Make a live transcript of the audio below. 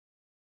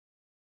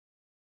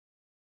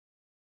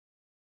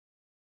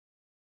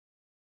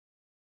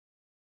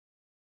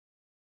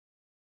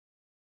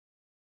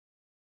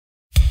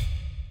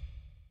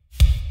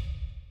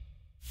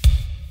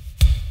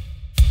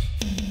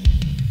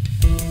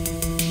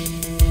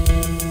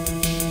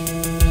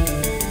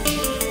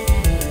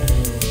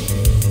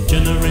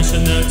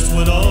Generation X,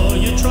 what are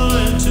you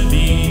trying to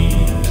be?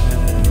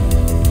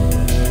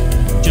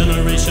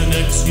 Generation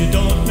X, you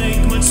don't make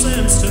much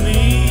sense to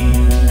me.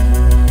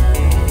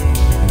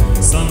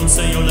 Some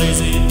say you're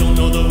lazy, don't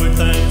know the word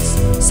thanks.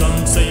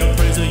 Some say you're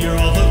crazy, you're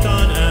all hooked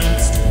on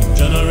angst.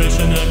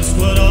 Generation X,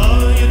 what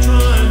are you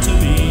trying to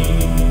be?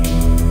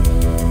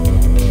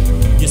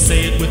 You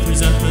say it with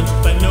resentment,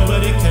 but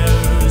nobody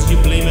cares. You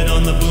blame it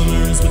on the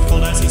boomers with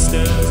cold icy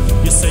stares.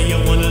 You say you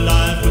want a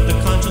life with the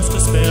conscience to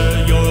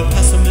spare. Your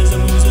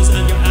pessimism oozes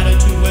and your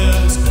attitude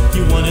wears.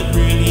 You want it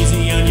real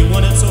easy and you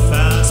want it so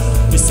fast.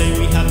 You say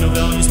we have no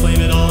values, blame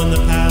it all in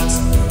the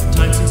past.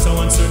 Time seems so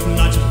uncertain,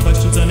 lots of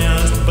questions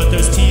unasked. But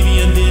there's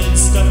TV and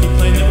vids, stuff you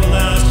claim that will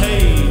last.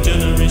 Hey,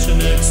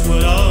 Generation X,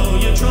 what are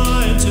you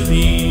trying to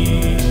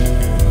be?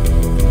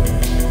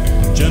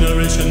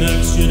 Generation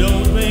X, you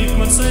don't make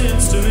much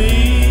sense to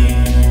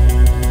me.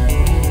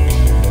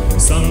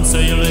 Some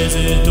say you're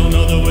lazy, don't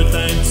know the word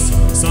thanks.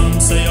 Some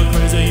say you're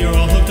crazy, you're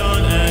all hooked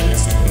on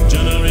angst.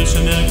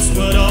 Generation X,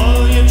 what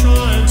are you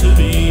trying to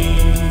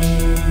be?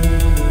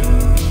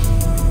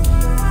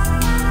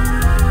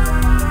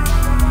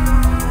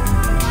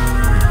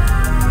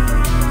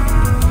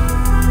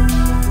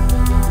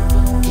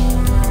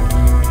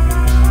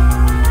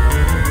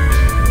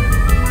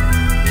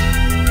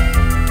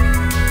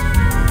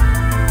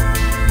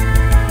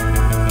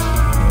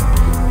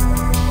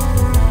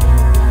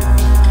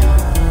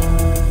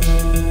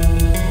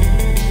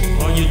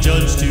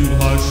 Judge too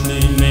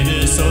harshly,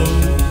 maybe so.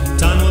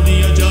 Time will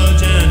be a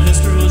judge and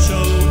history will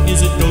show.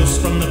 Is it ghosts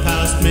from the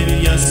past? Maybe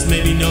yes,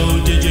 maybe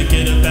no. Did you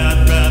get a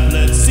bad rap?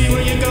 Let's see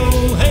where you go.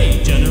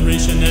 Hey,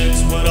 Generation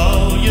X, what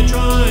are you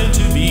trying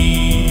to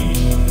be?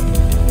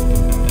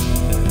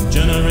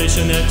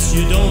 Generation X,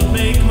 you don't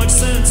make much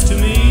sense to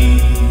me.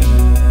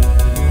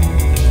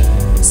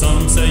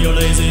 Some say you're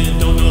lazy,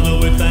 don't know the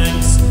word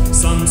thanks.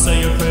 Some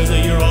say you're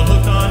crazy, you're all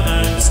hooked on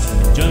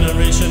angst.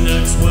 Generation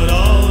X, what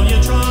are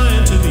you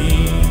trying to be?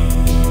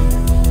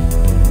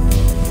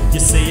 You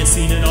say you've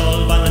seen it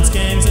all, violence,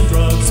 gangs, and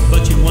drugs.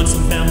 But you want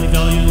some family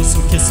values,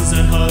 some kisses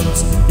and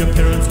hugs. Your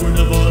parents were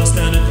divorced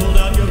and it pulled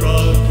out your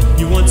rug.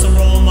 You want some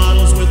role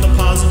models with a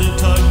positive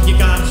tug. You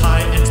got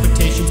high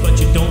expectations, but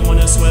you don't want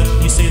to sweat.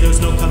 You say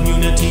there's no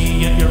community,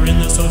 yet you're in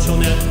the social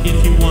net.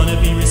 If you want to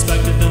be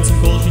respected, then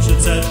some goals you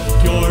should set.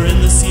 You're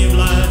in the sea of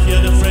life,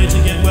 yet afraid to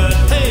get wet.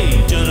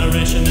 Hey,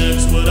 Generation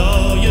X, what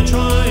are you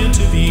trying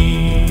to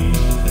be?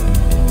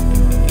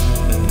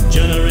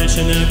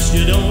 Generation X,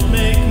 you don't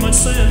make much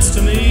sense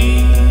to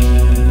me.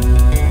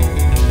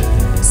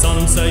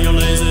 Some say you're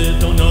lazy,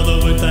 don't know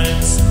the word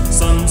thanks.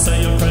 Some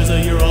say you're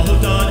crazy, you're all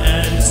hooked on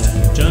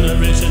angst.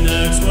 Generation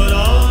X, what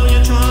are